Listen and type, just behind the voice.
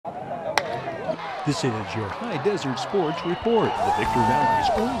This is your High Desert Sports Report, the Victor Valley's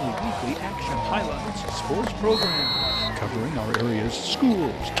only weekly action highlights sports program, covering our area's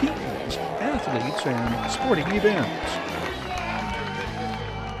schools, teams, athletes, and sporting events.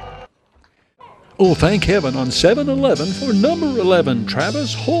 Oh, thank heaven on 7-11 for number 11,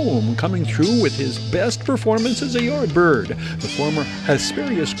 Travis Holm, coming through with his best performance as a Yardbird. The former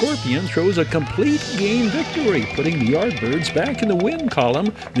Hdsr Scorpion throws a complete game victory, putting the Yardbirds back in the win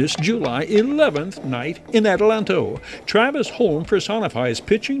column this July 11th night in Adelanto. Travis Holm personifies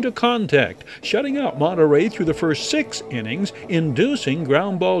pitching to contact, shutting out Monterey through the first 6 innings, inducing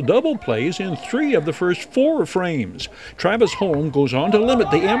ground ball double plays in 3 of the first 4 frames. Travis Holm goes on to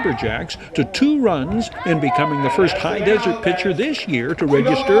limit the Amberjacks to 2 runs and becoming the first high desert pitcher this year to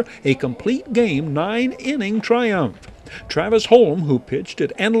register a complete game 9-inning triumph. Travis Holm, who pitched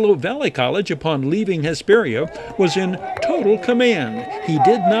at Antelope Valley College upon leaving Hesperia, was in total command. He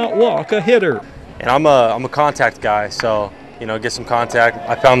did not walk a hitter. And I'm a contact guy, so get some contact.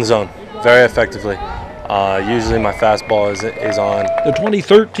 I found the zone very effectively. Usually my fastball is on. The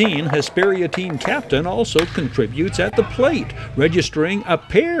 2013 Hesperia team captain also contributes at the plate, registering a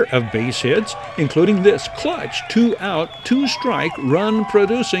pair of base hits, including this clutch 2-out, 2-strike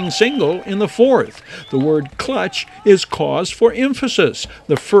run-producing single in the 4th. The word clutch is cause for emphasis.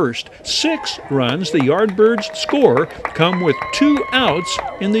 The first 6 runs the Yardbirds score come with 2 outs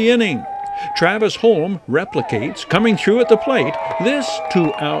in the inning. Travis Holm replicates, coming through at the plate. This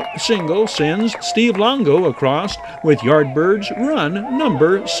 2-out single sends Steve Longo across with Yardbirds run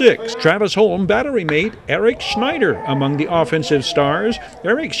number 6. Travis Holm battery mate Eric Schneider among the offensive stars.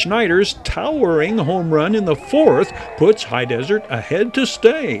 Eric Schneider's towering home run in the 4th puts High Desert ahead to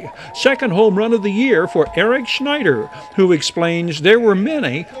stay. Second home run of the year for Eric Schneider, who explains there were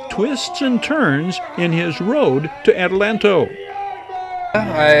many twists and turns in his road to Adelanto.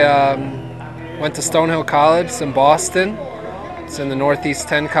 I went to Stonehill College in Boston. It's in the Northeast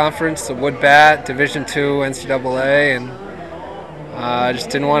 10 Conference, the Wood Bat, Division II NCAA, and I just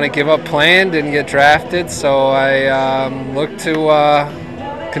didn't want to give up playing, didn't get drafted, so I looked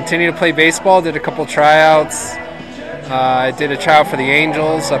to continue to play baseball, did a couple tryouts. I did a tryout for the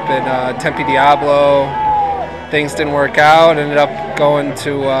Angels up in Tempe Diablo. Things didn't work out, ended up going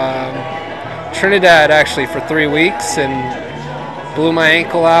to Trinidad actually for 3 weeks, and blew my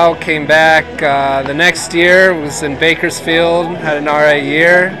ankle out, came back the next year, was in Bakersfield, had an alright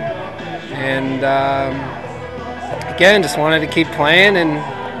year, and again, just wanted to keep playing, and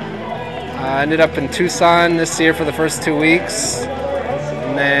I ended up in Tucson this year for the first 2 weeks,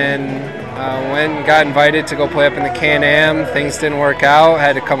 and then went and got invited to go play up in the Can-Am. Things didn't work out,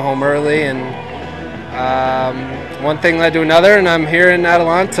 had to come home early, and one thing led to another, and I'm here in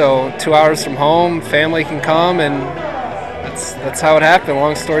Adelanto, 2 hours from home, family can come, and that's how it happened,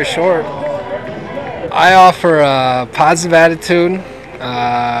 long story short. I offer a positive attitude,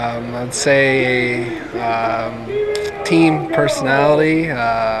 I'd say team personality,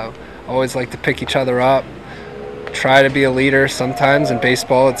 always like to pick each other up, try to be a leader. Sometimes in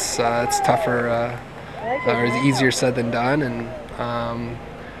baseball it's tougher, or easier said than done, and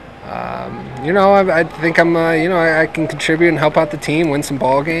I think I can contribute and help out the team, win some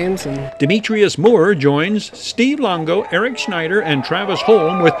ball games. And Demetrius Moore joins Steve Longo, Eric Schneider, and Travis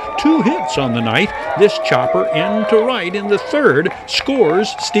Holm with 2 hits on the night. This chopper in to right in the 3rd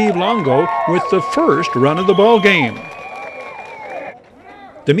scores Steve Longo with the first run of the ball game.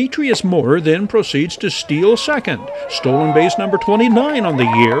 Demetrius Moore then proceeds to steal second, stolen base number 29 on the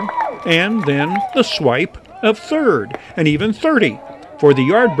year, and then the swipe of 3rd, and even 30. For the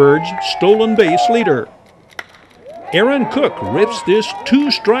Yardbirds' stolen base leader. Aaron Cook rips this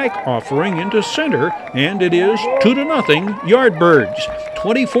 2-strike offering into center, and it is 2-0 Yardbirds.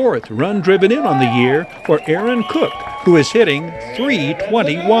 24th run driven in on the year for Aaron Cook, who is hitting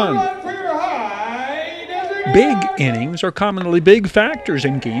 .321. Big innings are commonly big factors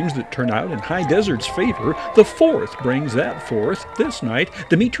in games that turn out in High Desert's favor. The 4th brings that 4th this night.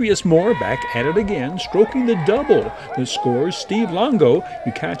 Demetrius Moore back at it again, stroking the double that scores Steve Longo.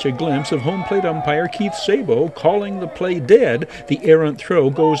 You catch a glimpse of home plate umpire Keith Sabo calling the play dead. The errant throw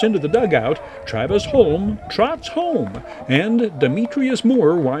goes into the dugout. Travis Holm trots home, and Demetrius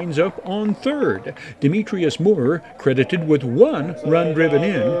Moore winds up on 3rd. Demetrius Moore credited with 1 run driven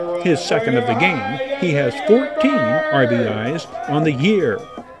in, his 2nd of the game. He has 14 RBIs on the year.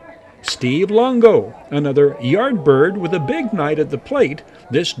 Steve Longo, another Yardbird with a big night at the plate.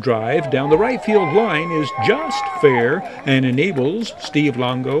 This drive down the right field line is just fair and enables Steve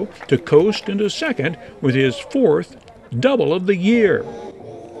Longo to coast into 2nd with his 4th double of the year.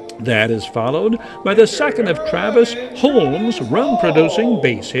 That is followed by the second of Travis Holm's run-producing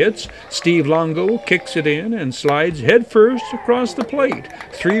base hits. Steve Longo kicks it in and slides headfirst across the plate.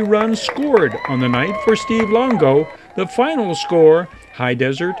 3 runs scored on the night for Steve Longo. The final score, High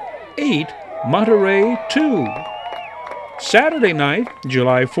Desert 8, Monterey 2. Saturday night,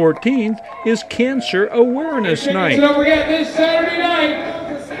 July 14th, is Cancer Awareness Night. Don't forget, this Saturday night,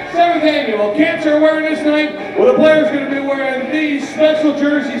 7th Annual Cancer Awareness Night, where the players are going to be wearing these special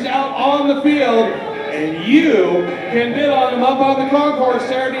jerseys out on the field, and you can bid on them up on the concourse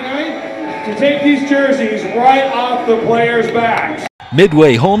Saturday night to take these jerseys right off the players' backs.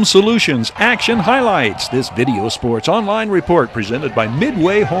 Midway Home Solutions Action Highlights. This video sports online report presented by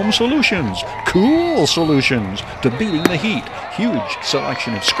Midway Home Solutions. Cool solutions to beating the heat. Huge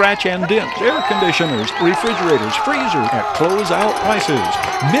selection of scratch and dent air conditioners, refrigerators, freezers at closeout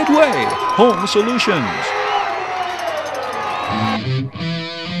prices. Midway Home Solutions.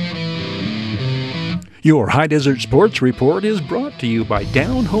 Your High Desert Sports Report is brought to you by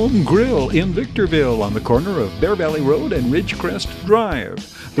Down Home Grill in Victorville on the corner of Bear Valley Road and Ridgecrest Drive.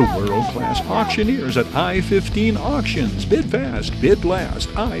 The world-class auctioneers at I-15 Auctions. Bid fast, bid last.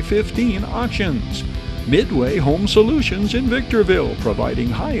 I-15 Auctions. Midway Home Solutions in Victorville,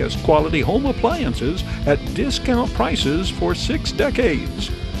 providing highest quality home appliances at discount prices for 6 decades.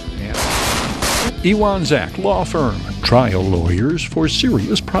 And Iwanzak Law Firm, trial lawyers for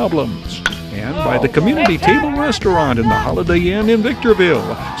serious problems. And by the Community Table Restaurant in the Holiday Inn in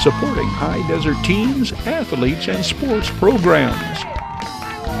Victorville, supporting High Desert teams, athletes, and sports programs.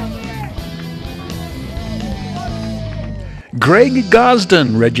 Greg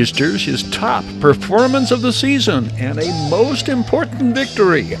Gosden registers his top performance of the season and a most important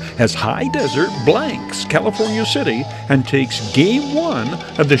victory as High Desert blanks California City and takes Game 1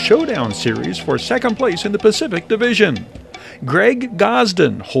 of the Showdown Series for second place in the Pacific Division. Greg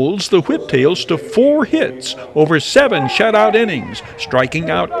Gosden holds the Whiptails to 4 hits over 7 shutout innings, striking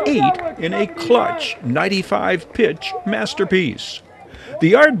out 8 in a clutch 95-pitch masterpiece.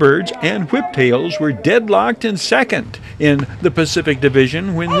 The Yardbirds and Whiptails were deadlocked in second in the Pacific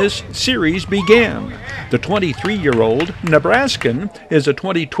Division when this series began. The 23-year-old Nebraskan is a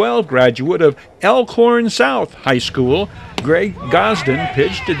 2012 graduate of Elkhorn South High School. Greg Gosden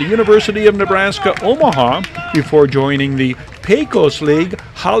pitched at the University of Nebraska, Omaha, before joining the Pecos League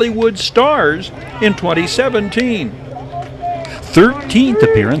Hollywood Stars in 2017. 13th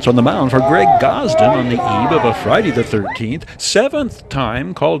appearance on the mound for Greg Gosden on the eve of a Friday the 13th, 7th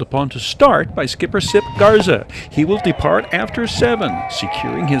time called upon to start by skipper Sip Garza. He will depart after 7,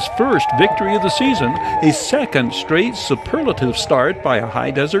 securing his first victory of the season, a second straight superlative start by a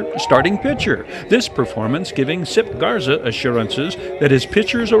High Desert starting pitcher. This performance giving Sip Garza assurances that his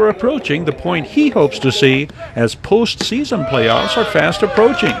pitchers are approaching the point he hopes to see as postseason playoffs are fast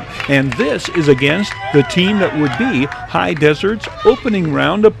approaching. And this is against the team that would be High Desert's opening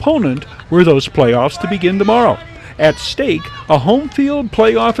round opponent were those playoffs to begin tomorrow. At stake, a home field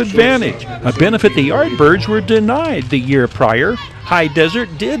playoff advantage, a benefit the Yardbirds were denied the year prior. High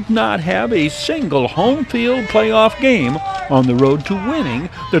Desert did not have a single home field playoff game on the road to winning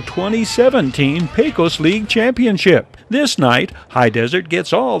the 2017 Pecos League Championship. This night, High Desert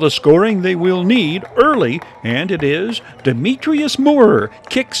gets all the scoring they will need early, and it is Demetrius Moore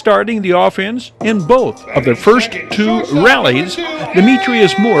kick-starting the offense in both of their first 2 rallies.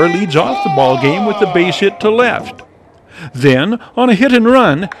 Demetrius Moore leads off the ball game with the base hit to left. Then, on a hit and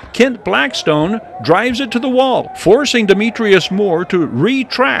run, Kent Blackstone drives it to the wall, forcing Demetrius Moore to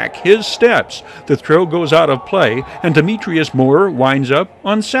retrack his steps. The throw goes out of play, and Demetrius Moore winds up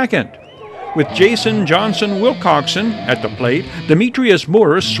on second. With Jason Johnson Wilcoxon at the plate, Demetrius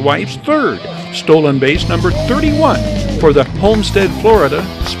Moore swipes third, stolen base number 31 for the Homestead, Florida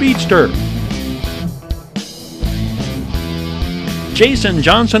speedster. Jason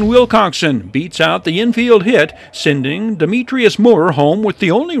Johnson Wilcoxon beats out the infield hit, sending Demetrius Moore home with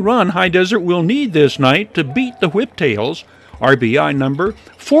the only run High Desert will need this night to beat the Whiptails. RBI number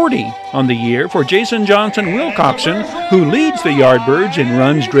 40 on the year for Jason Johnson Wilcoxon, who leads the Yardbirds in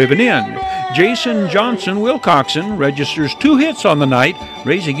runs driven in. Jason Johnson Wilcoxon registers 2 hits on the night,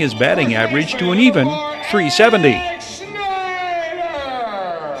 raising his batting average to an even .370.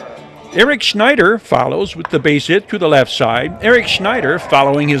 Eric Schneider follows with the base hit to the left side. Eric Schneider,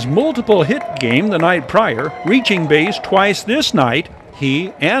 following his multiple hit game the night prior, reaching base twice this night.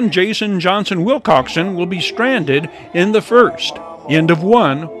 He and Jason Johnson Wilcoxon will be stranded in the first. End of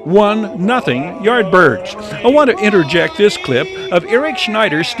 1-0 Yardbirds. I want to interject this clip of Eric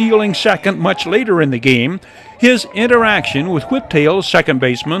Schneider stealing second much later in the game. His interaction with Whiptail's second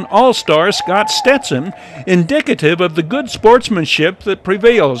baseman, all-star Scott Stetson, indicative of the good sportsmanship that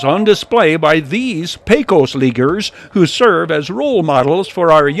prevails on display by these Pecos Leaguers who serve as role models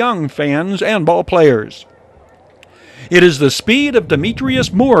for our young fans and ball players. It is the speed of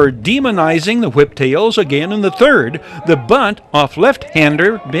Demetrius Moore demonizing the Whiptails again in the third. The bunt off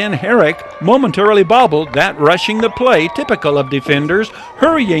left-hander Ben Herrick momentarily bobbled that rushing the play typical of defenders,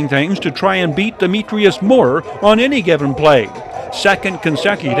 hurrying things to try and beat Demetrius Moore on any given play. Second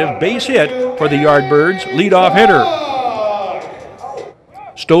consecutive base hit for the Yardbirds leadoff hitter.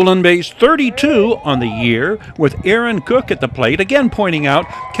 Stolen base 32 on the year, with Aaron Cook at the plate, again pointing out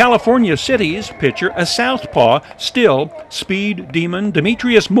California City's pitcher, a southpaw. Still, speed demon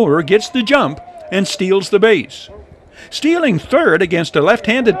Demetrius Moore gets the jump and steals the base. Stealing third against a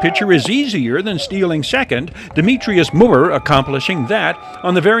left-handed pitcher is easier than stealing second, Demetrius Moore accomplishing that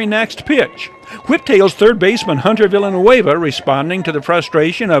on the very next pitch. Whiptail's third baseman Hunter Villanueva responding to the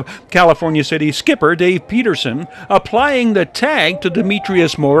frustration of California City skipper Dave Peterson, applying the tag to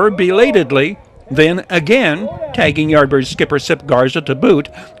Demetrius Moore belatedly, then again tagging Yardbirds skipper Sip Garza to boot,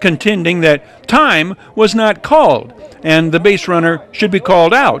 contending that time was not called and the base runner should be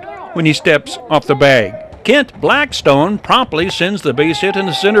called out when he steps off the bag. Kent Blackstone promptly sends the base hit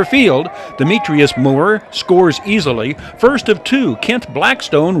into center field. Demetrius Moore scores easily. First of two Kent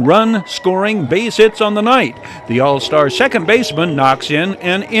Blackstone run-scoring base hits on the night. The All-Star second baseman knocks in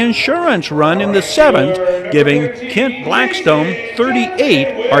an insurance run in the seventh, giving Kent Blackstone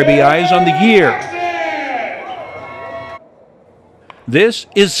 38 RBIs on the year. This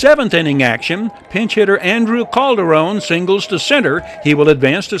is seventh inning action. Pinch hitter Andrew Calderon singles to center. He will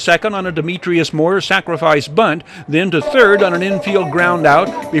advance to second on a Demetrius Moore sacrifice bunt, then to third on an infield ground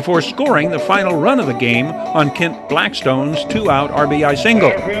out before scoring the final run of the game on Kent Blackstone's two-out RBI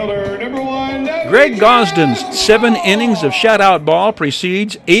single. Greg Gosden's 7 innings of shutout ball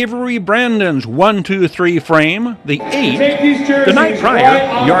precedes Avery Brandon's 1-2-3 frame, the 8th. The night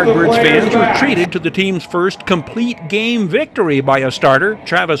prior, Yardbirds fans were treated to the team's first complete game victory by a starter,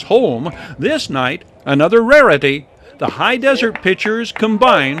 Travis Holm. This night, another rarity. The High Desert pitchers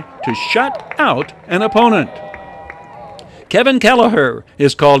combine to shut out an opponent. Kevin Kelleher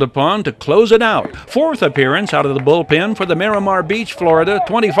is called upon to close it out. Fourth appearance out of the bullpen for the Miramar Beach, Florida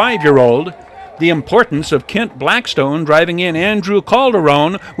 25-year-old. The importance of Kent Blackstone driving in Andrew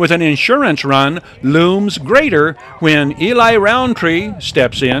Calderon with an insurance run looms greater when Eli Roundtree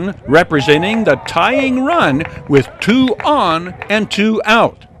steps in, representing the tying run with 2 on and 2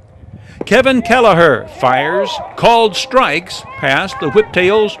 out. Kevin Kelleher fires called strikes past the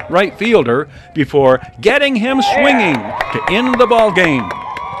Whiptails right fielder before getting him swinging to end the ball game.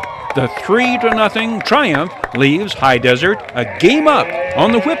 The 3-0 triumph leaves High Desert a game up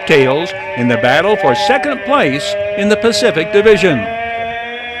on the Whiptails in the battle for second place in the Pacific Division.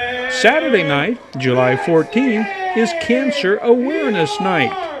 Saturday night, July 14th, is Cancer Awareness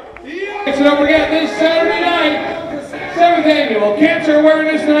Night. So don't forget, this Saturday night, 7th annual Cancer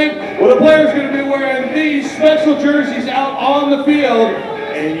Awareness Night, where the players are going to be wearing these special jerseys out on the field,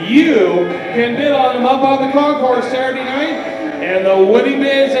 and you can bid on them up on the concourse Saturday night. And the winning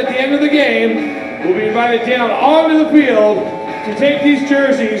bids at the end of the game will be invited down onto the field to take these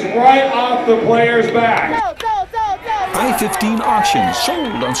jerseys right off the players' back. I-15 Auctions,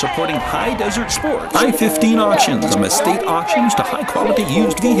 sold on supporting High Desert Sports. I-15 Auctions, from estate auctions to high-quality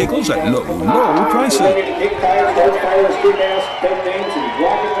used vehicles at low, low prices.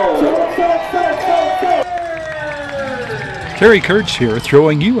 Terry Kurtz here,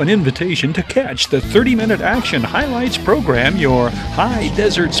 throwing you an invitation to catch the 30-minute action highlights program, your High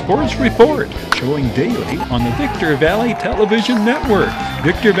Desert Sports Report, showing daily on the Victor Valley Television Network,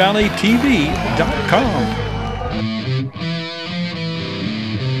 VictorValleyTV.com.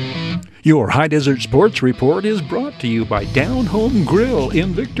 Your High Desert Sports Report is brought to you by Down Home Grill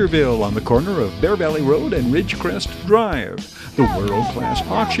in Victorville on the corner of Bear Valley Road and Ridgecrest Drive. The world-class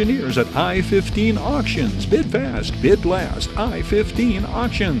auctioneers at I-15 Auctions. Bid fast, bid last. I-15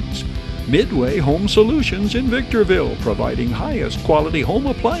 Auctions. Midway Home Solutions in Victorville, providing highest quality home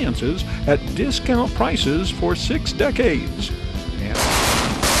appliances at discount prices for 6 decades. And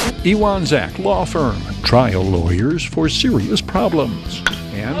Iwanzak Law Firm, trial lawyers for serious problems.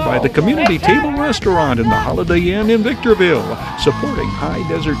 And by the Community Table Restaurant in the Holiday Inn in Victorville, supporting High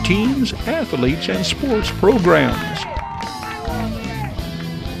Desert teams, athletes, and sports programs.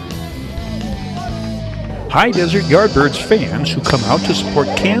 High Desert Yardbirds fans who come out to support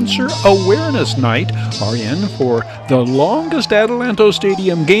Cancer Awareness Night are in for the longest Adelanto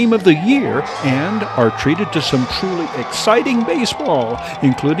Stadium game of the year and are treated to some truly exciting baseball,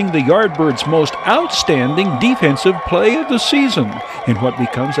 including the Yardbirds' most outstanding defensive play of the season in what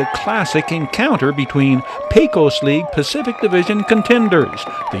becomes a classic encounter between Pecos League Pacific Division contenders.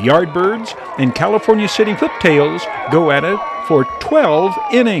 The Yardbirds and California City Whiptails go at it for 12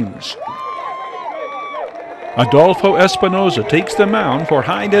 innings. Adolfo Espinoza takes the mound for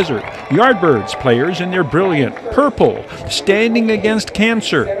High Desert. Yardbirds players in their brilliant purple, standing against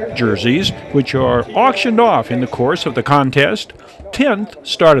Cancer jerseys, which are auctioned off in the course of the contest. 10th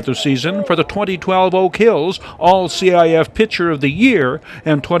start of the season for the 2012 Oak Hills All-CIF Pitcher of the Year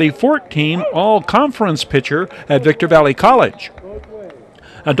and 2014 All-Conference Pitcher at Victor Valley College.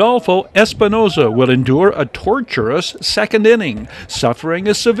 Adolfo Espinoza will endure a torturous second inning, suffering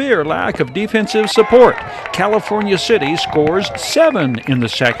a severe lack of defensive support. California City scores 7 in the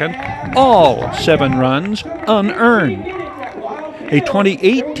second, all 7 runs unearned. A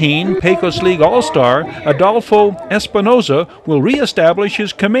 2018 Pecos League All-Star, Adolfo Espinoza will reestablish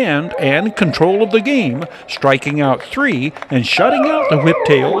his command and control of the game, striking out 3 and shutting out the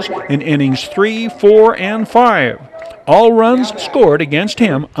Whiptails in innings 3, 4, and 5. All runs scored against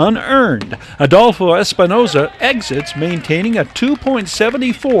him unearned. Adolfo Espinoza exits maintaining a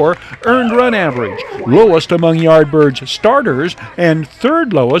 2.74 earned run average, lowest among Yardbirds starters and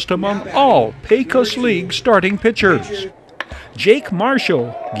third lowest among all Pecos League starting pitchers. Jake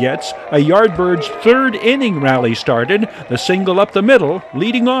Marshall gets a Yardbirds' third inning rally started, the single up the middle,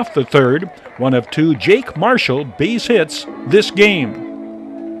 leading off the third, one of 2 Jake Marshall base hits this game.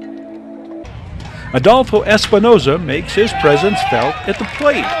 Adolfo Espinoza makes his presence felt at the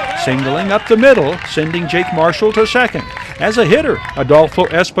plate, singling up the middle, sending Jake Marshall to second. As a hitter, Adolfo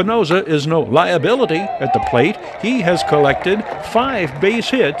Espinoza is no liability at the plate. He has collected 5 base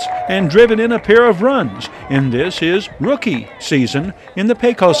hits and driven in a pair of runs in his rookie season in the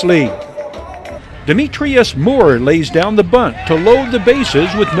Pecos League. Demetrius Moore lays down the bunt to load the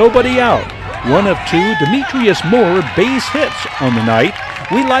bases with nobody out. One of 2 Demetrius Moore base hits on the night.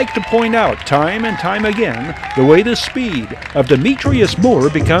 We like to point out time and time again the way the speed of Demetrius Moore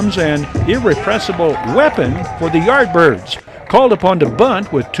becomes an irrepressible weapon for the Yardbirds. Called upon to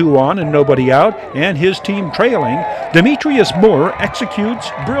bunt with 2 on and nobody out and his team trailing, Demetrius Moore executes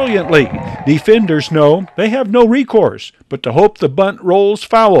brilliantly. Defenders know they have no recourse but to hope the bunt rolls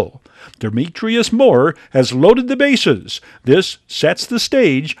foul. Demetrius Moore has loaded the bases. This sets the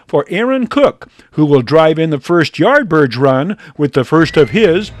stage for Aaron Cook, who will drive in the first Yardbirds run with the first of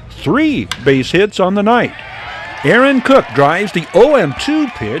his 3 base hits on the night. Aaron Cook drives the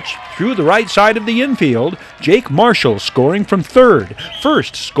 0-2 pitch through the right side of the infield. Jake Marshall scoring from third.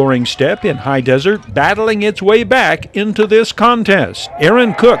 First scoring step in High Desert, battling its way back into this contest.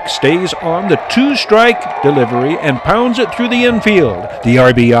 Aaron Cook stays on the 2-strike delivery and pounds it through the infield. The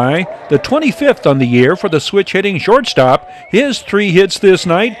RBI, the 25th on the year for the switch-hitting shortstop. His 3 hits this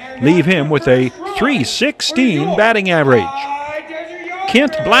night leave him with a .316 batting average.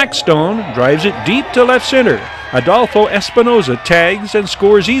 Kent Blackstone drives it deep to left center. Adolfo Espinoza tags and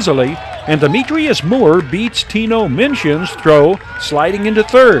scores easily, and Demetrius Moore beats Tino Minchin's throw, sliding into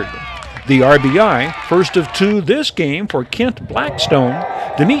third. The RBI, first of 2 this game for Kent Blackstone.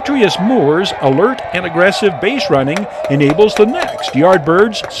 Demetrius Moore's alert and aggressive base running enables the next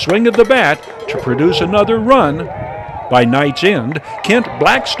Yardbirds swing of the bat to produce another run. By night's end, Kent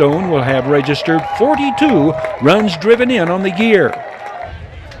Blackstone will have registered 42 runs driven in on the year.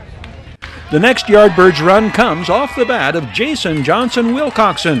 The next Yardbirds run comes off the bat of Jason Johnson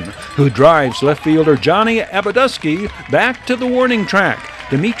Wilcoxon, who drives left fielder Johnny Abaduski back to the warning track.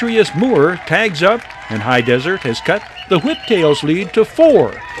 Demetrius Moore tags up, and High Desert has cut the Whiptails lead to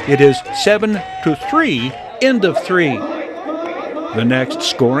 4. It is 7-3, end of 3. The next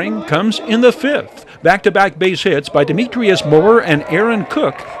scoring comes in the 5th. Back-to-back base hits by Demetrius Moore and Aaron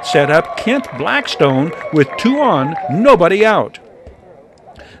Cook set up Kent Blackstone with 2 on, nobody out.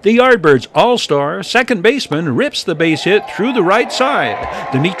 The Yardbirds All-Star second baseman rips the base hit through the right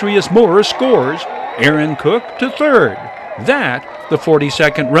side. Demetrius Moore scores. Aaron Cook to third. That, the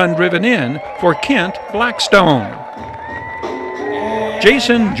 42nd run driven in for Kent Blackstone.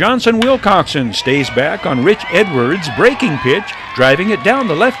 Jason Johnson Wilcoxon stays back on Rich Edwards' breaking pitch, driving it down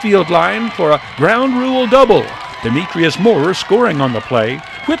the left field line for a ground rule double. Demetrius Moore scoring on the play.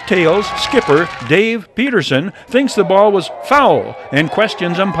 Whiptails skipper Dave Peterson thinks the ball was foul and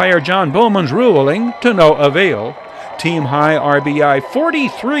questions umpire John Bowman's ruling to no avail. Team high RBI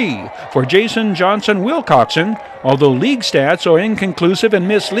 43 for Jason Johnson Wilcoxon, although league stats are inconclusive and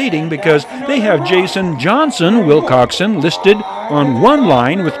misleading because they have Jason Johnson Wilcoxon listed on one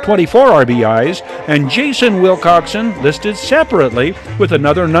line with 24 RBIs and Jason Wilcoxon listed separately with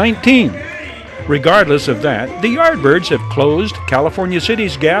another 19. Regardless of that, the Yardbirds have closed California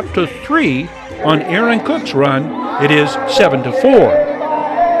City's gap to 3 on Aaron Cook's run. It is 7-4.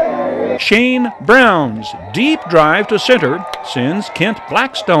 Shane Brown's deep drive to center sends Kent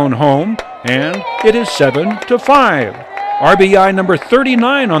Blackstone home, and it is 7-5. RBI number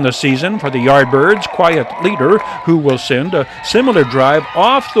 39 on the season for the Yardbirds' quiet leader, who will send a similar drive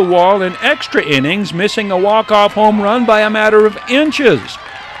off the wall in extra innings, missing a walk-off home run by a matter of inches.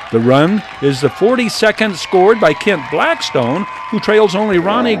 The run is the 42nd scored by Kent Blackstone, who trails only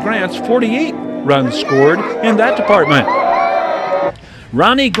Ronnie Grant's 48 runs scored in that department.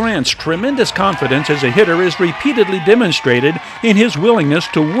 Ronnie Grant's tremendous confidence as a hitter is repeatedly demonstrated in his willingness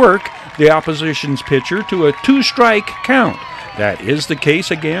to work the opposition's pitcher to a 2-strike count. That is the case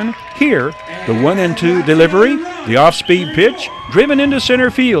again here. The 1-2 delivery, the off-speed pitch, driven into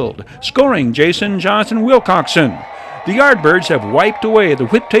center field, scoring Jason Johnson Wilcoxon. The Yardbirds have wiped away the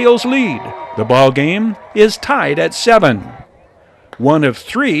Whiptails' lead. The ball game is tied at 7. One of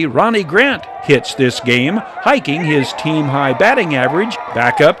 3 Ronnie Grant hits this game, hiking his team-high batting average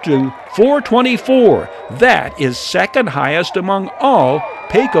back up to .424. That is second highest among all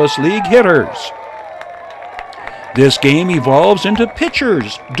Pecos League hitters. This game evolves into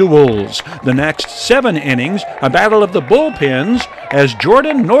pitchers' duels. The next 7 innings, a battle of the bullpens as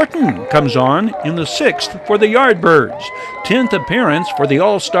Jordan Norton comes on in the 6th for the Yardbirds. 10th appearance for the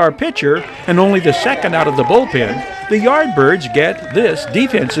all-star pitcher and only the 2nd out of the bullpen. The Yardbirds get this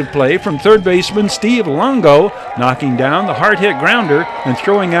defensive play from third baseman Steve Longo, knocking down the hard-hit grounder and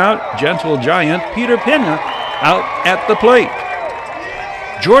throwing out gentle giant Peter Pena out at the plate.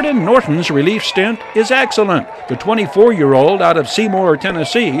 Jordan Norton's relief stint is excellent. The 24-year-old out of Seymour,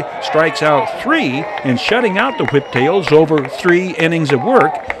 Tennessee, strikes out 3 in shutting out the Whiptails over 3 innings of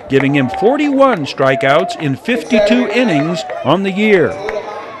work, giving him 41 strikeouts in 52 innings on the year.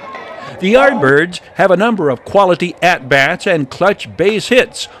 The Yardbirds have a number of quality at-bats and clutch base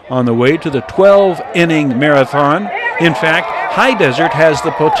hits on the way to the 12-inning marathon. In fact, High Desert has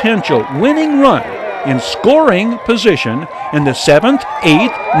the potential winning run in scoring position in the 7th,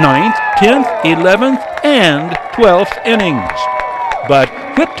 8th, 9th, 10th, 11th, and 12th innings. But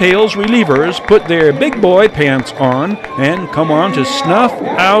Whiptails relievers put their big boy pants on and come on to snuff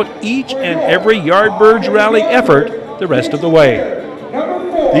out each and every Yardbirds rally effort the rest of the way.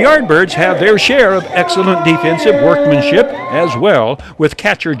 The Yardbirds have their share of excellent defensive workmanship as well, with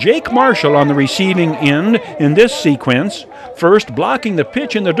catcher Jake Marshall on the receiving end in this sequence, first blocking the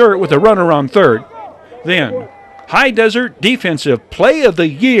pitch in the dirt with a runner on third. Then, High Desert Defensive Play of the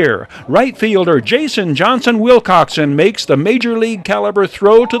Year, right fielder Jason Johnson Wilcoxon makes the major league caliber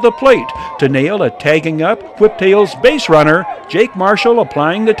throw to the plate to nail a tagging up Whiptails base runner, Jake Marshall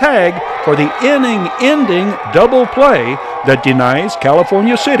applying the tag for the inning-ending double play that denies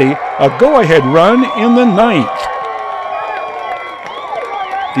California City a go-ahead run in the 9th.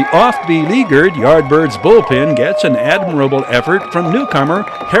 The oft-beleaguered Yardbirds bullpen gets an admirable effort from newcomer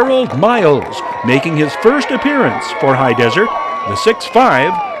Harold Miles, making his first appearance for High Desert. The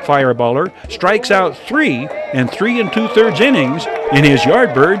 6'5" fireballer strikes out 3 and 3 2/3 innings in his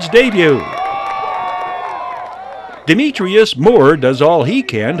Yardbirds debut. Demetrius Moore does all he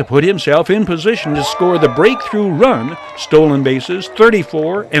can to put himself in position to score the breakthrough run, stolen bases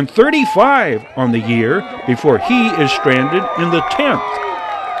 34 and 35 on the year before he is stranded in the 10th.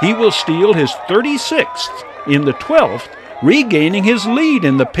 He will steal his 36th in the 12th, regaining his lead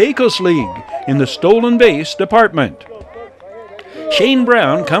in the Pecos League in the stolen base department. Shane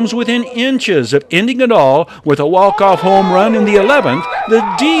Brown comes within inches of ending it all with a walk-off home run in the 11th. The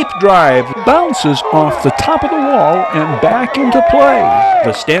deep drive bounces off the top of the wall and back into play.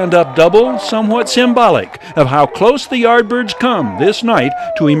 The stand-up double somewhat symbolic of how close the Yardbirds come this night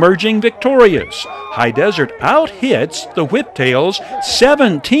to emerging victorious. High Desert out-hits the Whiptails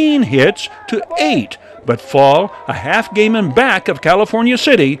 17 hits to 8, but fall a half game in back of California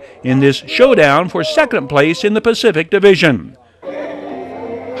City in this showdown for second place in the Pacific Division.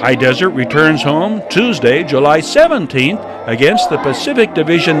 High Desert returns home Tuesday, July 17th against the Pacific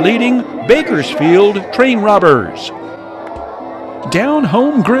Division leading Bakersfield Train Robbers. Down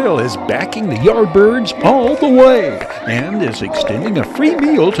Home Grill is backing the Yardbirds all the way and is extending a free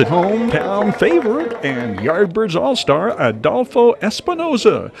meal to hometown favorite and Yardbirds All-Star Adolfo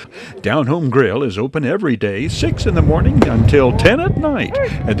Espinoza. Down Home Grill is open every day, 6 in the morning until 10 at night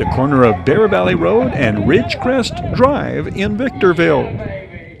at the corner of Bear Valley Road and Ridgecrest Drive in Victorville.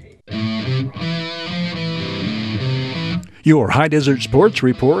 Your High Desert Sports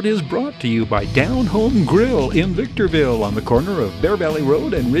Report is brought to you by Down Home Grill in Victorville on the corner of Bear Valley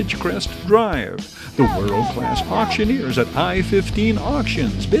Road and Ridgecrest Drive. The world-class auctioneers at I-15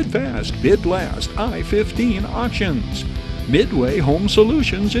 Auctions. Bid fast, bid last. I-15 Auctions. Midway Home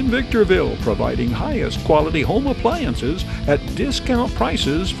Solutions in Victorville, providing highest quality home appliances at discount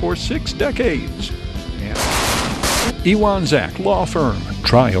prices for 6 decades. And Iwanzak Law Firm,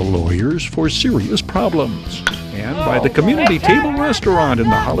 trial lawyers for serious problems. And by the Community Table Restaurant in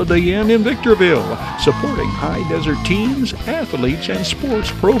the Holiday Inn in Victorville, supporting high desert teams, athletes, and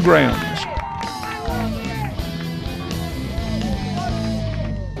sports programs.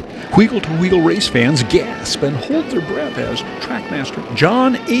 Wheel-to-wheel race fans gasp and hold their breath as trackmaster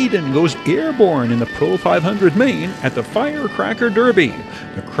John Aiden goes airborne in the Pro 500 main at the Firecracker Derby.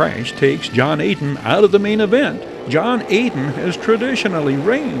 The crash takes John Aiden out of the main event. John Aiden has traditionally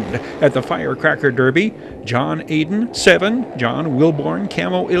reigned at the Firecracker Derby. John Aiden 7, John Wilborn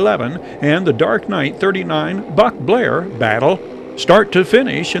Camo 11, and the Dark Knight 39 Buck Blair battle start to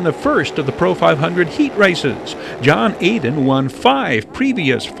finish in the first of the Pro 500 heat races. John Aiden won 5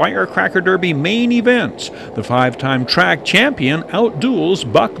 previous Firecracker Derby main events. The 5-time track champion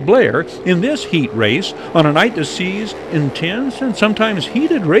outduels Buck Blair in this heat race on a night that sees intense and sometimes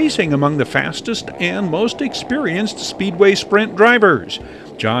heated racing among the fastest and most experienced speedway sprint drivers.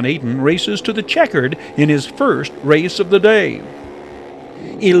 John Aiden races to the checkered in his first race of the day.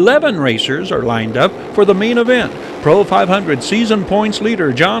 11 racers are lined up for the main event. Pro 500 season points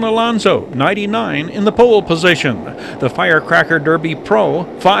leader John Alonso, 99, in the pole position. The Firecracker Derby Pro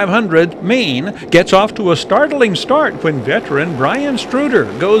 500 main gets off to a startling start when veteran Brian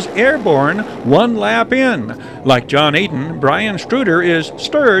Struder goes airborne 1 lap in. Like John Aiden, Brian Struder is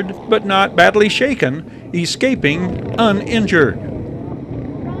stirred but not badly shaken, escaping uninjured.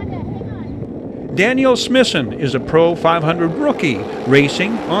 Daniel Smithson is a Pro 500 rookie,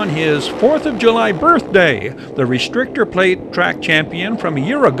 racing on his 4th of July birthday. The restrictor plate track champion from a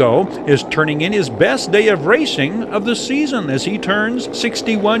year ago is turning in his best day of racing of the season as he turns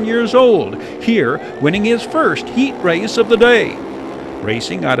 61 years old, here winning his first heat race of the day.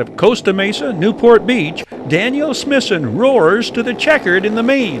 Racing out of Costa Mesa, Newport Beach, Daniel Smithson roars to the checkered in the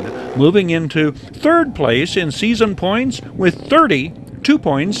main, moving into 3rd place in season points with 32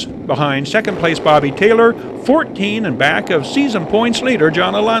 points behind second place Bobby Taylor, 14 and back of season points leader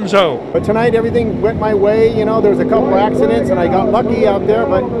John Alonso. But tonight everything went my way. You know, there was a couple accidents and I got lucky out there,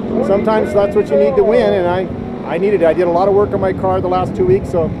 but sometimes that's what you need to win, and I needed it. I did a lot of work on my car the last 2 weeks,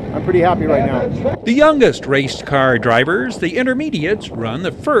 so I'm pretty happy right now. The youngest race car drivers, the intermediates, run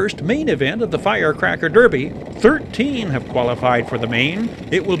the first main event of the Firecracker Derby. 13 have qualified for the main.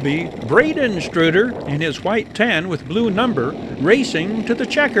 It will be Braden Struder in his white tan with blue number racing to the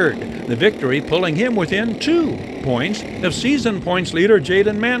checkered. The victory pulling him within 2 points of season points leader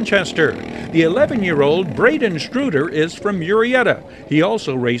Jaden Manchester. The 11-year-old Braden Struder is from Murrieta. He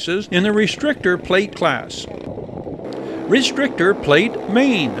also races in the restrictor plate class. Restrictor plate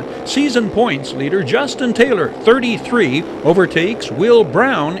main. Season points leader Justin Taylor, 33, overtakes Will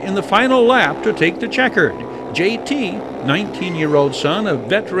Brown in the final lap to take the checkered. JT, 19-year-old son of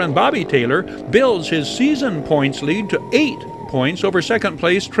veteran Bobby Taylor, builds his season points lead to 8 points over second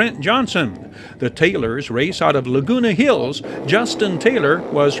place Trent Johnson. The Taylors race out of Laguna Hills. Justin Taylor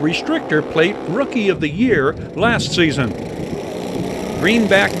was restrictor plate rookie of the year last season.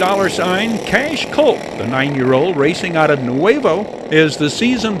 Greenback $, Cash Culp, the 9-year-old racing out of Nuevo, is the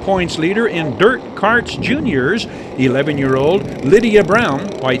season points leader in Dirt Carts Juniors. 11-year-old Lydia Brown,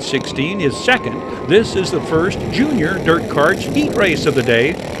 white 16, is second. This is the first junior Dirt Carts heat race of the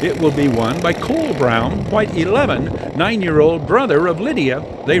day. It will be won by Cole Brown, white 11, 9-year-old brother of Lydia.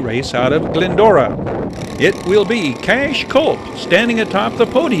 They race out of Glendora. It will be Cash Culp standing atop the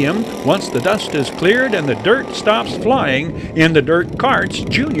podium once the dust is cleared and the dirt stops flying in the Dirt Carts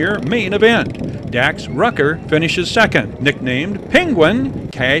Junior main event. Dax Rucker finishes second. Nicknamed Penguin,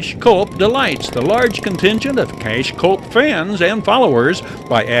 Cash Culp delights the large contingent of Cash Culp fans and followers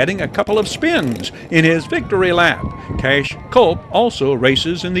by adding a couple of spins in his victory lap. Cash Culp also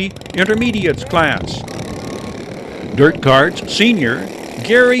races in the intermediates class. Dirt Carts Senior,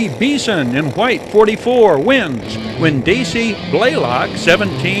 Gary Beeson in white 44 wins when Daisy Blaylock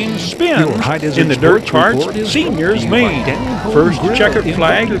 17 spins in the dirt carts seniors main. First checkered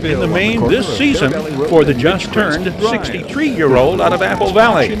flag in the main this season for the just turned 63-year-old out of Apple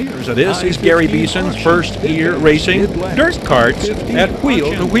Valley. This is Gary Beeson's first year racing dirt carts at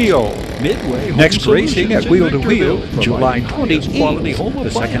Wheel to Wheel. Next racing at Wheel to Wheel, July 28th, the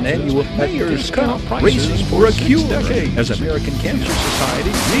second annual Mayor's Cup Races for a Cure as American Cancer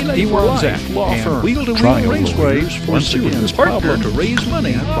Society, he was at and Wheel to Wheel Raceway once again partnered to raise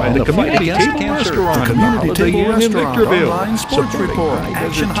money by the Community Table Restaurant, the Holiday Inn in Victorville, Sports Report,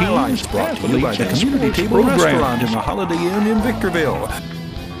 action highlights brought to you by the Community Table Restaurant in the Holiday Inn in Victorville.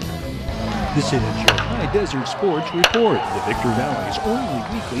 This is your High Desert Sports Report, the Victor Valley's only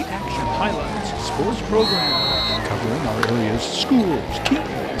weekly action highlights sports program, covering our area's schools,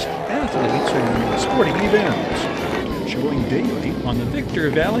 teams, athletes, and sporting events. Showing daily on the Victor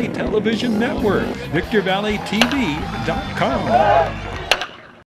Valley Television Network, VictorValleyTV.com.